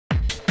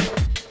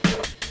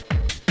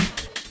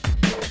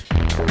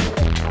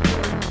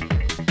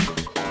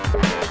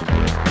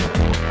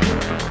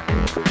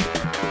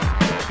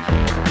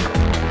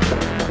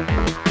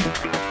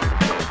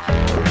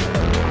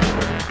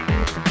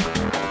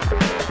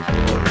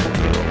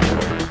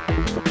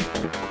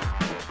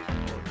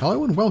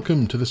Hello and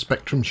welcome to the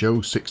Spectrum Show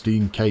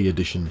 16K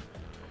edition.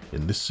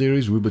 In this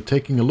series we'll be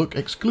taking a look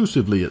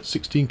exclusively at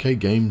 16K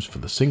games for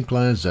the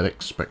Sinclair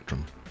ZX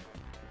Spectrum.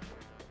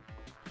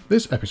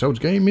 This episode's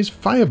game is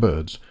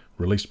Firebirds,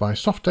 released by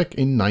Softek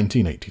in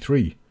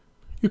 1983.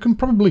 You can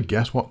probably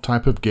guess what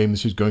type of game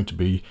this is going to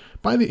be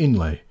by the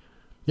inlay.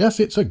 Yes,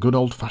 it's a good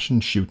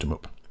old-fashioned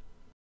shoot-'em-up.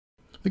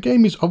 The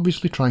game is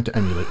obviously trying to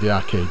emulate the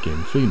arcade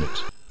game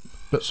Phoenix,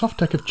 but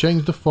Softek have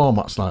changed the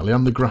format slightly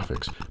and the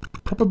graphics,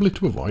 probably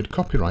to avoid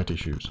copyright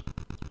issues.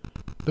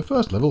 The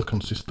first level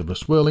consists of a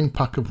swirling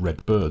pack of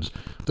red birds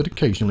that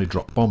occasionally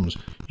drop bombs,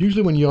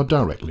 usually when you're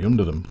directly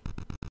under them.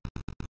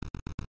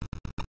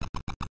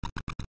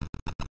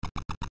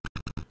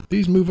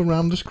 These move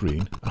around the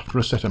screen after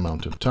a set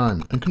amount of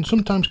time and can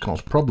sometimes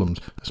cause problems,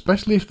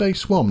 especially if they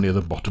swarm near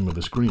the bottom of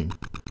the screen.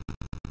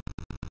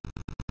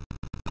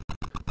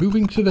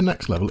 Moving to the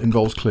next level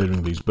involves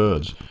clearing these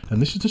birds, and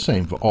this is the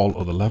same for all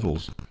other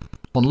levels.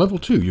 On level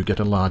 2 you get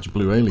a large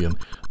blue alien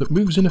that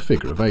moves in a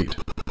figure of 8,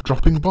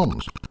 dropping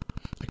bombs.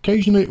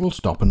 Occasionally it will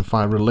stop and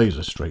fire a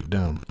laser straight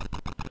down.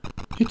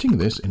 Hitting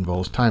this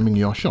involves timing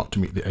your shot to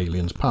meet the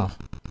alien's path,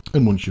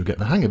 and once you get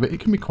the hang of it, it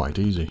can be quite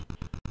easy.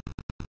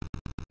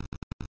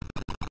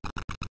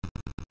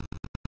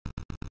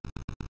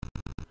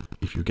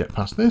 If you get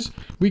past this,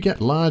 we get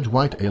large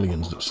white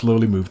aliens that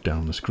slowly move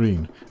down the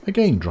screen,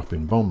 again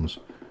dropping bombs.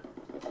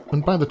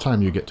 And by the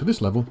time you get to this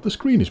level, the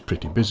screen is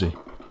pretty busy.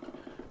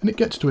 And it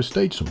gets to a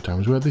stage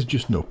sometimes where there's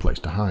just no place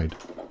to hide.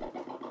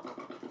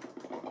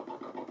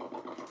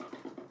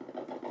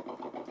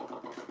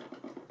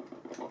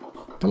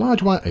 The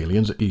large white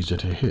aliens are easier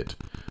to hit,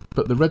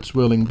 but the red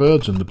swirling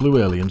birds and the blue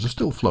aliens are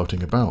still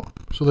floating about,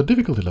 so the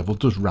difficulty level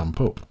does ramp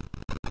up.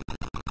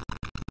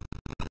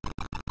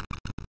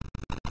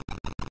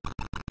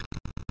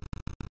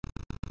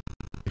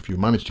 If you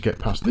manage to get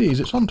past these,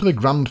 it's on to the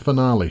grand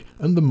finale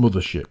and the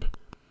mothership.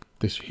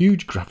 This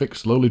huge graphic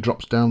slowly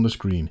drops down the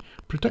screen,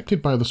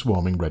 protected by the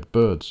swarming red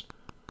birds.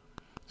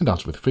 And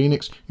as with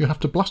Phoenix, you have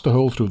to blast a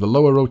hole through the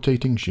lower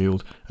rotating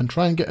shield and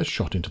try and get a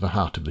shot into the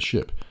heart of the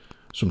ship.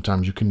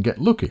 Sometimes you can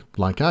get lucky,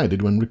 like I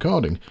did when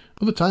recording,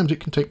 other times it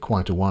can take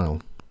quite a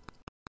while.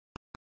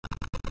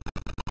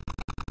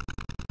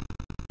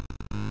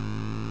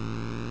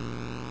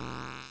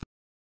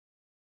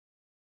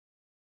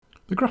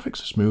 The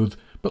graphics are smooth,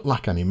 but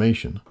lack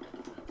animation.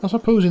 I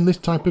suppose in this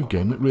type of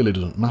game that really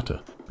doesn't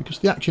matter, because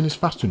the action is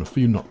fast enough for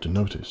you not to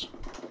notice.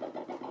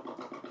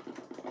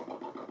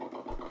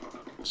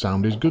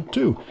 Sound is good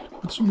too,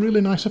 with some really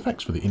nice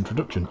effects for the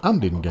introduction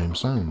and in-game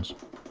sounds.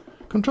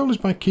 Control is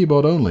by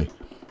keyboard only,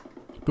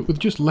 but with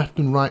just left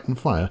and right and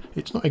fire,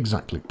 it's not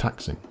exactly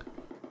taxing.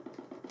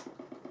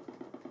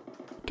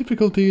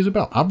 Difficulty is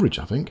about average,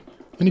 I think,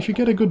 and if you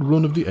get a good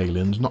run of the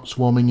aliens not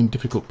swarming in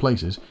difficult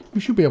places, you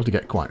should be able to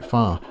get quite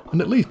far,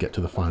 and at least get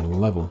to the final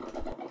level.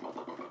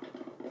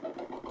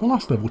 The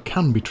last level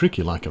can be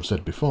tricky, like I've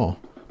said before,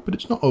 but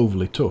it's not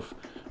overly tough,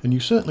 and you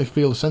certainly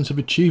feel a sense of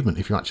achievement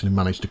if you actually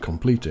manage to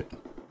complete it.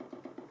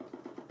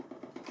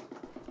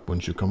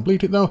 Once you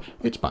complete it though,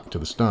 it's back to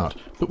the start,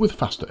 but with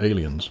faster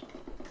aliens.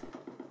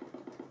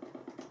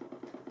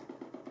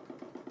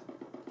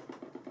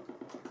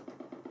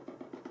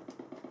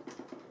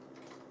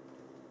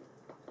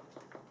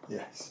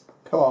 Yes,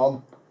 come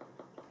on.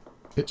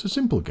 It's a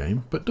simple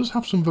game, but does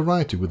have some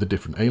variety with the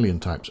different alien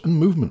types and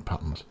movement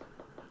patterns,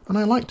 and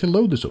I like to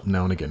load this up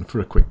now and again for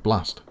a quick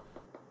blast.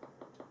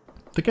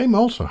 The game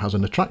also has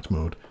an attract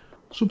mode,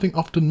 something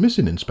often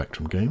missing in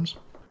Spectrum games.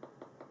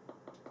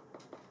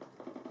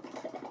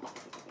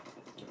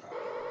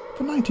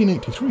 For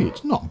 1983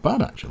 it's not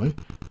bad actually,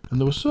 and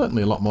there were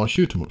certainly a lot more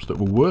shoot-'em-ups that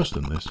were worse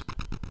than this,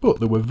 but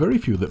there were very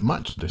few that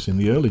matched this in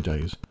the early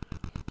days.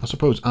 I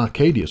suppose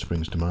Arcadia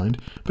springs to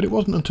mind, but it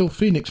wasn't until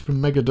Phoenix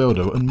from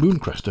Megadodo and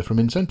Mooncrester from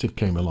Incentive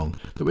came along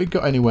that we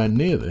got anywhere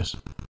near this.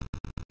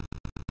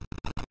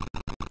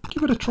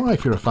 Give it a try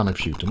if you're a fan of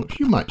shoot-'em-ups,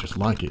 you might just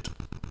like it.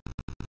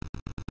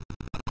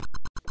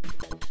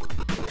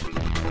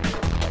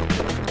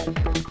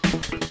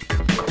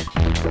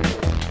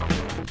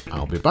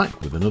 I'll be back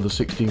with another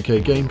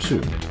 16K game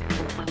soon.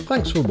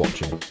 Thanks for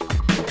watching.